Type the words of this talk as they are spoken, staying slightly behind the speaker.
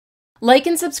Like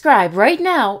and subscribe right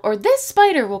now, or this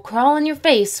spider will crawl on your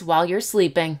face while you're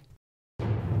sleeping.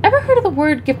 Ever heard of the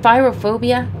word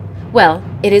Gephyrophobia? Well,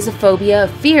 it is a phobia of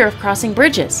fear of crossing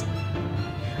bridges.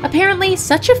 Apparently,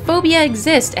 such a phobia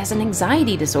exists as an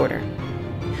anxiety disorder.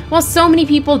 While so many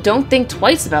people don't think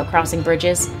twice about crossing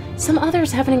bridges, some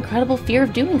others have an incredible fear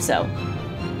of doing so.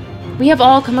 We have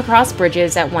all come across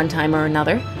bridges at one time or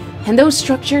another, and those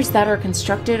structures that are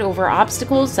constructed over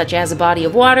obstacles such as a body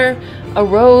of water, a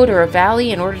road, or a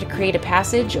valley in order to create a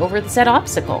passage over the said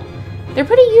obstacle. They're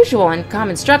pretty usual and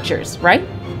common structures, right?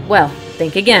 Well,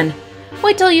 think again.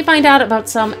 Wait till you find out about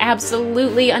some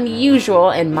absolutely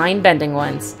unusual and mind-bending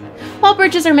ones. While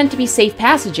bridges are meant to be safe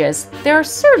passages, there are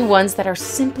certain ones that are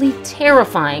simply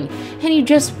terrifying, and you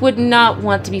just would not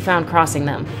want to be found crossing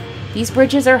them. These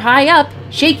bridges are high up,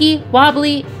 shaky,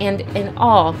 wobbly, and in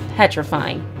all,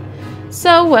 petrifying.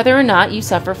 So whether or not you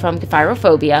suffer from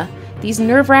Gephyrophobia, these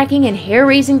nerve-wracking and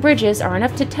hair-raising bridges are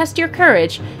enough to test your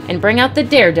courage and bring out the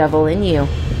daredevil in you.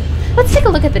 Let's take a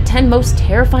look at the 10 most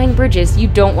terrifying bridges you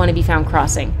don't want to be found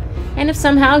crossing. And if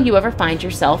somehow you ever find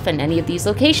yourself in any of these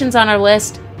locations on our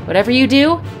list, whatever you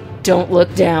do, don't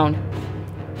look down.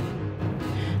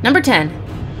 Number 10.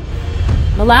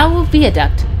 Millau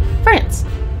Viaduct, France.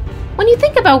 When you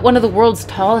think about one of the world's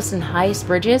tallest and highest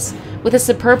bridges with a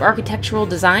superb architectural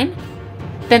design,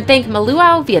 then think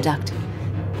Millau Viaduct.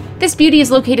 This beauty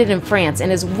is located in France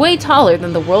and is way taller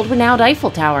than the world-renowned Eiffel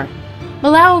Tower.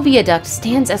 Millau Viaduct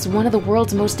stands as one of the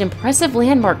world's most impressive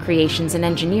landmark creations in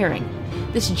engineering.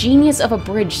 This genius of a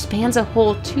bridge spans a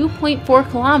whole 2.4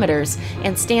 kilometers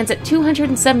and stands at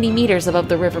 270 meters above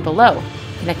the river below,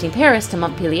 connecting Paris to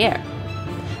Montpellier.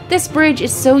 This bridge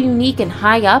is so unique and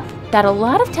high up that a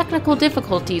lot of technical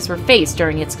difficulties were faced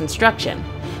during its construction.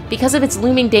 Because of its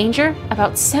looming danger,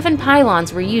 about 7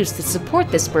 pylons were used to support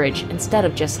this bridge instead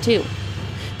of just 2.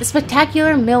 The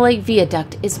spectacular Millau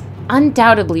Viaduct is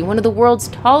undoubtedly one of the world's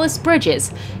tallest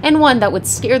bridges, and one that would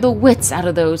scare the wits out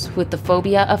of those with the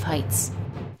phobia of heights.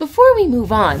 Before we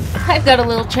move on, I've got a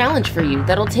little challenge for you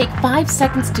that'll take 5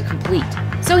 seconds to complete.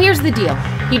 So here's the deal.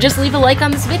 You just leave a like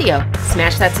on this video,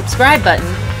 smash that subscribe button,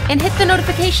 and hit the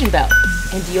notification bell,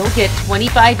 and you'll get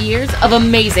 25 years of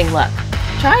amazing luck.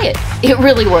 Try it. It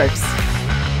really works.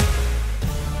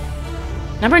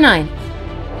 Number 9.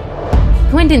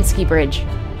 Kandinsky Bridge,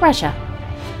 Russia.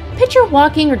 Picture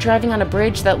walking or driving on a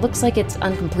bridge that looks like it's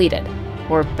uncompleted,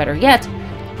 or better yet,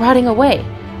 rotting away.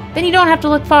 Then you don't have to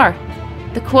look far.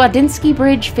 The Kandinsky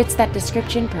Bridge fits that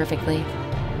description perfectly.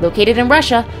 Located in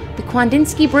Russia, the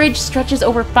Kandinsky Bridge stretches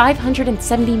over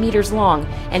 570 meters long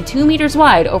and 2 meters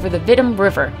wide over the Vidym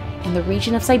River in the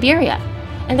region of Siberia.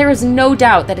 And there is no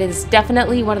doubt that it is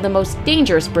definitely one of the most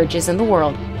dangerous bridges in the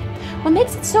world. What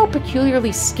makes it so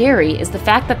peculiarly scary is the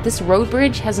fact that this road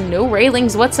bridge has no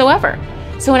railings whatsoever,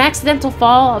 so an accidental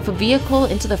fall of a vehicle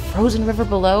into the frozen river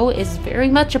below is very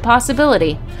much a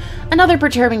possibility. Another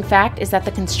perturbing fact is that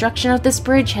the construction of this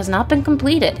bridge has not been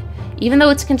completed, even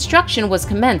though its construction was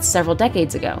commenced several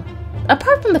decades ago.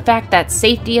 Apart from the fact that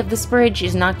safety of this bridge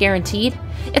is not guaranteed,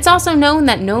 it's also known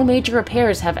that no major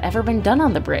repairs have ever been done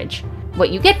on the bridge.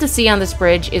 What you get to see on this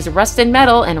bridge is rusted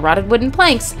metal and rotted wooden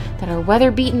planks that are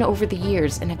weather-beaten over the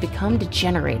years and have become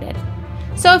degenerated.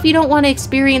 So if you don't want to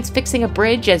experience fixing a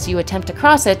bridge as you attempt to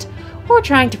cross it, or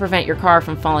trying to prevent your car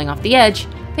from falling off the edge,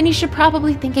 then you should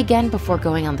probably think again before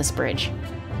going on this bridge.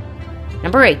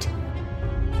 Number 8.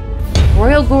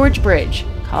 Royal Gorge Bridge,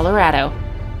 Colorado.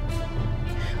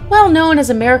 Well known as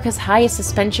America's highest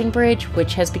suspension bridge,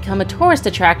 which has become a tourist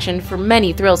attraction for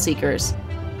many thrill seekers.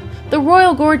 The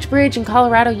Royal Gorge Bridge in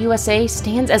Colorado, USA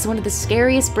stands as one of the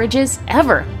scariest bridges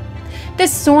ever.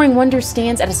 This soaring wonder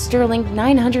stands at a sterling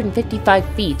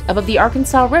 955 feet above the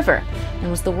Arkansas River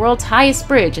and was the world's highest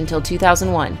bridge until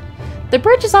 2001. The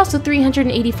bridge is also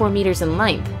 384 meters in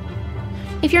length.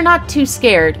 If you're not too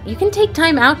scared, you can take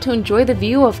time out to enjoy the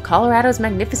view of Colorado's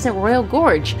magnificent Royal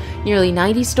Gorge, nearly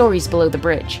 90 stories below the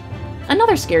bridge.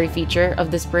 Another scary feature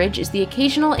of this bridge is the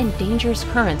occasional and dangerous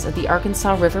currents of the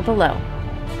Arkansas River below.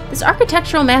 This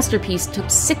architectural masterpiece took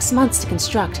 6 months to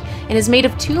construct and is made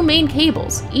of 2 main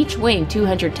cables, each weighing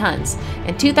 200 tons,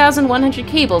 and 2,100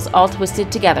 cables all twisted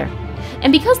together.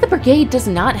 And because the brigade does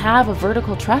not have a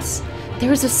vertical truss,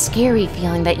 there is a scary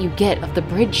feeling that you get of the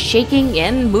bridge shaking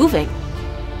and moving.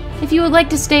 If you would like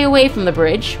to stay away from the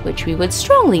bridge, which we would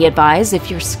strongly advise if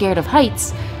you're scared of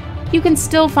heights, you can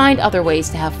still find other ways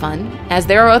to have fun, as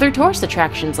there are other tourist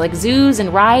attractions like zoos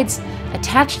and rides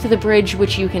attached to the bridge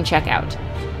which you can check out.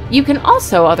 You can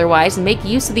also otherwise make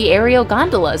use of the aerial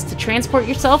gondolas to transport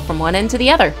yourself from one end to the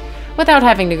other, without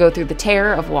having to go through the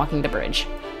terror of walking the bridge.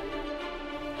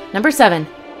 Number 7.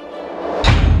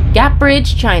 Gap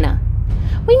Bridge, China,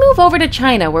 We move over to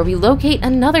China, where we locate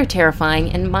another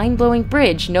terrifying and mind-blowing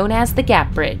bridge known as the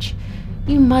Gap Bridge.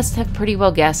 You must have pretty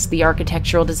well guessed the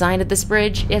architectural design of this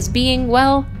bridge as being,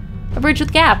 well, a bridge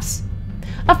with gaps.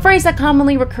 A phrase that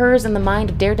commonly recurs in the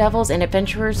mind of daredevils and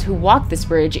adventurers who walk this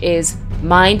bridge is,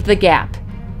 "mind the gap."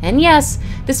 And yes,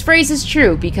 this phrase is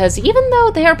true because even though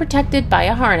they are protected by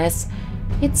a harness,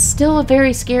 it's still a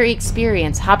very scary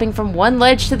experience hopping from one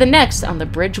ledge to the next on the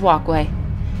bridge walkway.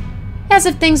 As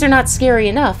if things are not scary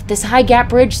enough, this high gap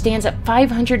bridge stands at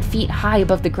 500 feet high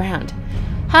above the ground.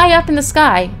 High up in the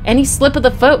sky, any slip of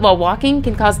the foot while walking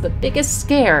can cause the biggest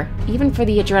scare, even for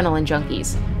the adrenaline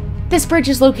junkies. This bridge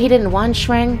is located in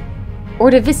Wanshuang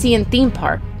Ordovician theme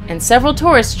park, and several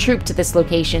tourists troop to this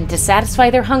location to satisfy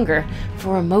their hunger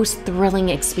for a most thrilling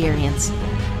experience.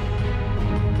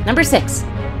 Number 6.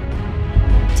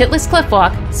 Titlis Cliff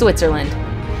Walk, Switzerland.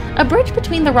 A bridge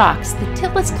between the rocks, the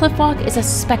Titlis Cliff Walk is a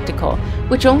spectacle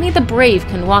which only the brave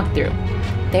can walk through.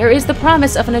 There is the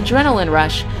promise of an adrenaline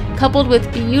rush, coupled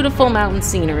with beautiful mountain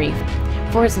scenery,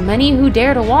 for as many who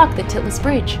dare to walk the Titlis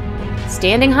Bridge.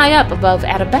 Standing high up above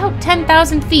at about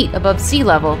 10,000 feet above sea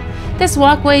level, this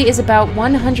walkway is about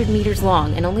 100 meters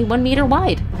long and only 1 meter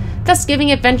wide, thus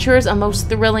giving adventurers a most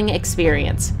thrilling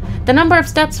experience. The number of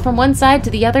steps from one side to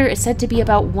the other is said to be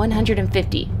about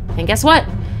 150, and guess what?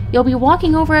 You'll be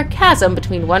walking over a chasm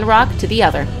between one rock to the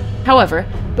other. However,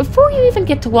 before you even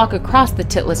get to walk across the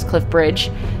Titlis Cliff Bridge,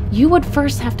 you would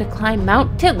first have to climb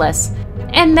Mount Titlis,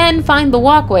 and then find the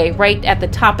walkway right at the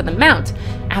top of the mount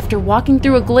after walking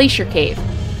through a glacier cave.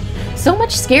 So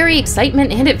much scary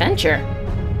excitement and adventure.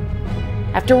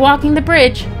 After walking the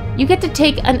bridge, you get to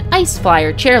take an ice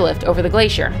flyer chairlift over the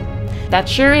glacier. That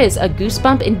sure is a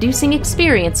goosebump-inducing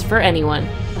experience for anyone.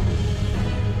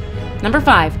 Number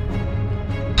 5.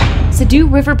 Sidu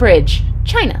River Bridge,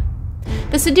 China.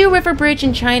 The Sidu River Bridge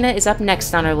in China is up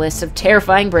next on our list of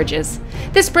terrifying bridges.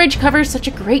 This bridge covers such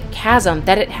a great chasm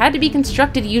that it had to be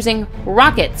constructed using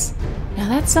rockets. Now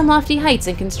that's some lofty heights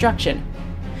in construction.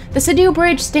 The Sidu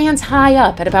Bridge stands high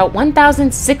up at about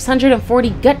 1,640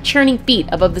 gut-churning feet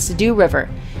above the Sidu River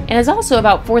and is also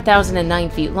about 4,009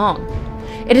 feet long.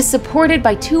 It is supported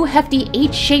by 2 hefty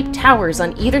H-shaped towers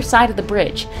on either side of the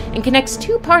bridge and connects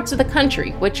 2 parts of the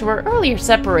country which were earlier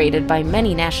separated by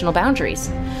many national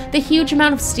boundaries. The huge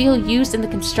amount of steel used in the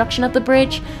construction of the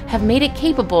bridge have made it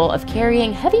capable of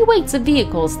carrying heavy weights of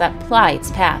vehicles that ply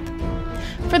its path.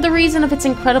 For the reason of its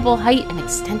incredible height and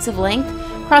extensive length,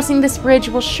 crossing this bridge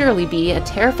will surely be a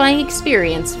terrifying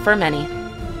experience for many.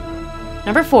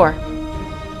 Number 4.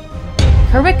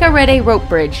 Carrick-a-Rede Rope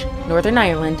Bridge, Northern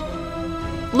Ireland.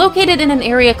 Located in an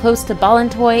area close to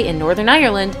Ballintoy in Northern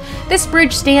Ireland, this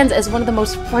bridge stands as one of the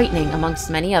most frightening amongst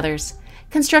many others.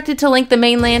 Constructed to link the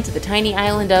mainland to the tiny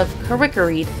island of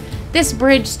Carrick-a-Rede, this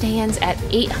bridge stands at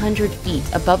 800 feet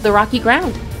above the rocky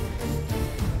ground.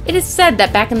 It is said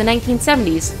that back in the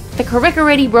 1970s, the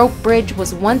Carrick-a-Rede Rope Bridge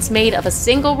was once made of a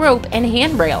single rope and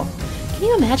handrail. Can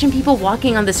you imagine people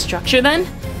walking on this structure then?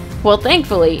 Well,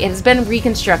 thankfully, it has been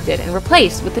reconstructed and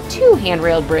replaced with a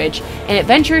 2-handrailed bridge, and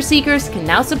adventure seekers can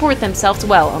now support themselves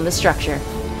well on the structure.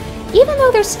 Even though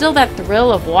there's still that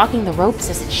thrill of walking the ropes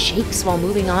as it shakes while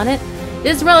moving on it, it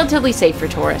is relatively safe for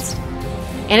tourists.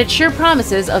 And it sure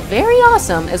promises a very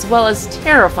awesome as well as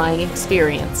terrifying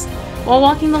experience. While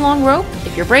walking the long rope,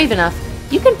 if you're brave enough,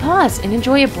 you can pause and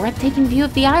enjoy a breathtaking view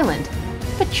of the island,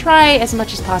 but try as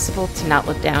much as possible to not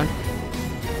look down.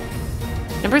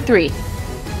 Number 3.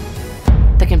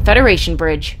 The Confederation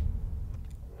Bridge.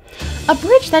 A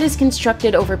bridge that is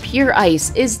constructed over pure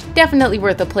ice is definitely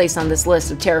worth a place on this list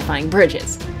of terrifying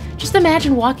bridges. Just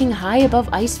imagine walking high above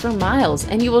ice for miles,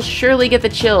 and you will surely get the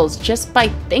chills just by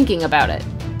thinking about it.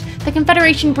 The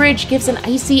Confederation Bridge gives an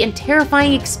icy and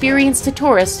terrifying experience to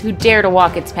tourists who dare to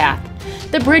walk its path.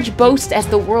 The bridge boasts as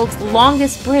the world's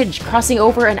longest bridge crossing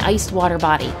over an iced water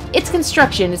body. Its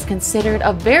construction is considered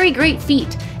a very great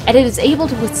feat, and it is able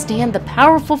to withstand the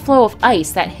powerful flow of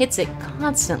ice that hits it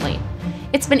constantly.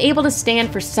 It's been able to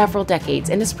stand for several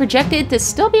decades and is projected to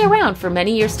still be around for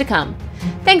many years to come.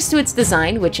 Thanks to its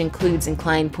design, which includes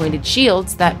inclined pointed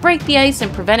shields that break the ice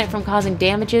and prevent it from causing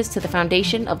damages to the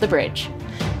foundation of the bridge.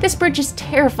 This bridge is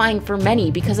terrifying for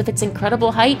many because of its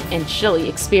incredible height and chilly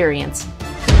experience.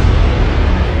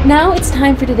 Now it's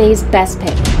time for today's best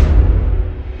pick.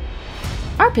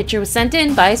 Our picture was sent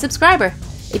in by a subscriber.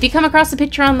 If you come across the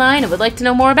picture online and would like to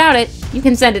know more about it, you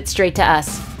can send it straight to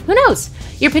us. Who knows?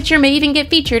 Your picture may even get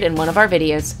featured in one of our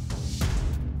videos.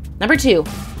 Number 2.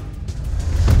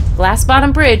 Glass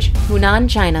Bottom Bridge, Hunan,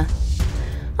 China.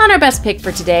 On our best pick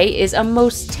for today is a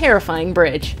most terrifying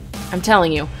bridge. I'm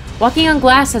telling you, walking on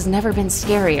glass has never been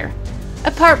scarier.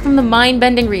 Apart from the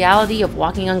mind-bending reality of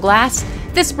walking on glass,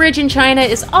 this bridge in China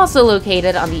is also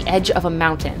located on the edge of a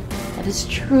mountain. That is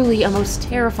truly a most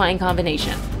terrifying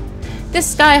combination.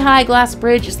 This sky-high glass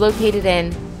bridge is located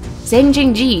in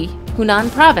Zhengjingji, Hunan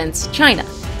Province, China,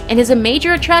 and is a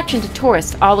major attraction to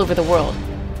tourists all over the world.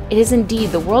 It is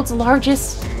indeed the world's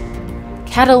largest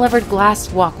cantilevered glass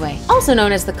walkway. Also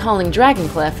known as the Calling Dragon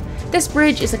Cliff, this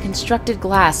bridge is a constructed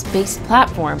glass-based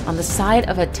platform on the side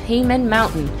of a Taimen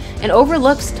mountain and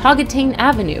overlooks Togatane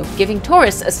Avenue, giving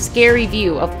tourists a scary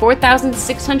view of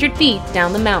 4,600 feet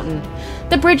down the mountain.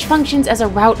 The bridge functions as a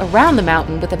route around the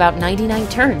mountain with about 99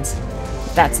 turns.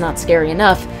 If that's not scary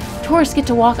enough, tourists get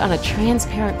to walk on a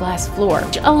transparent glass floor,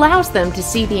 which allows them to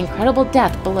see the incredible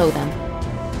depth below them.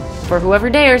 For whoever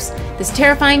dares, this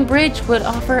terrifying bridge would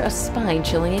offer a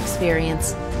spine-chilling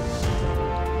experience.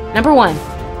 Number 1.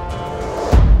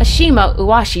 Ashima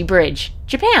Uwashi Bridge,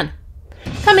 Japan.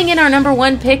 Coming in our number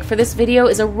 1 pick for this video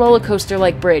is a roller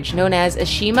coaster-like bridge known as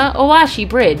Ashima Uwashi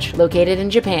Bridge, located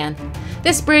in Japan.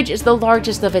 This bridge is the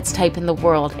largest of its type in the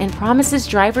world and promises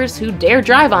drivers who dare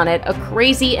drive on it a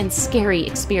crazy and scary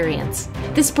experience.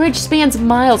 This bridge spans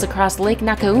miles across Lake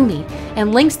Nakaumi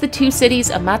and links the two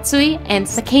cities of Matsui and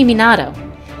Sakeminado.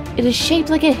 It is shaped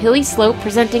like a hilly slope,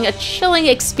 presenting a chilling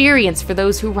experience for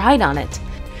those who ride on it.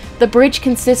 The bridge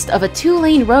consists of a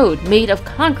 2-lane road made of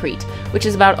concrete, which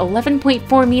is about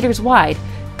 11.4 meters wide,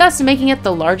 thus making it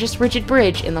the largest rigid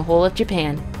bridge in the whole of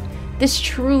Japan. This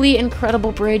truly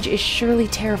incredible bridge is surely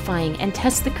terrifying and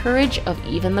tests the courage of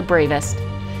even the bravest.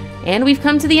 And we've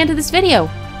come to the end of this video.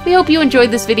 We hope you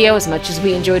enjoyed this video as much as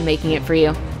we enjoyed making it for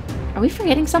you. Are we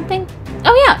forgetting something?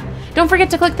 Oh yeah! Don't forget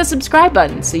to click the subscribe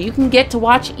button so you can get to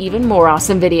watch even more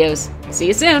awesome videos. See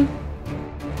you soon!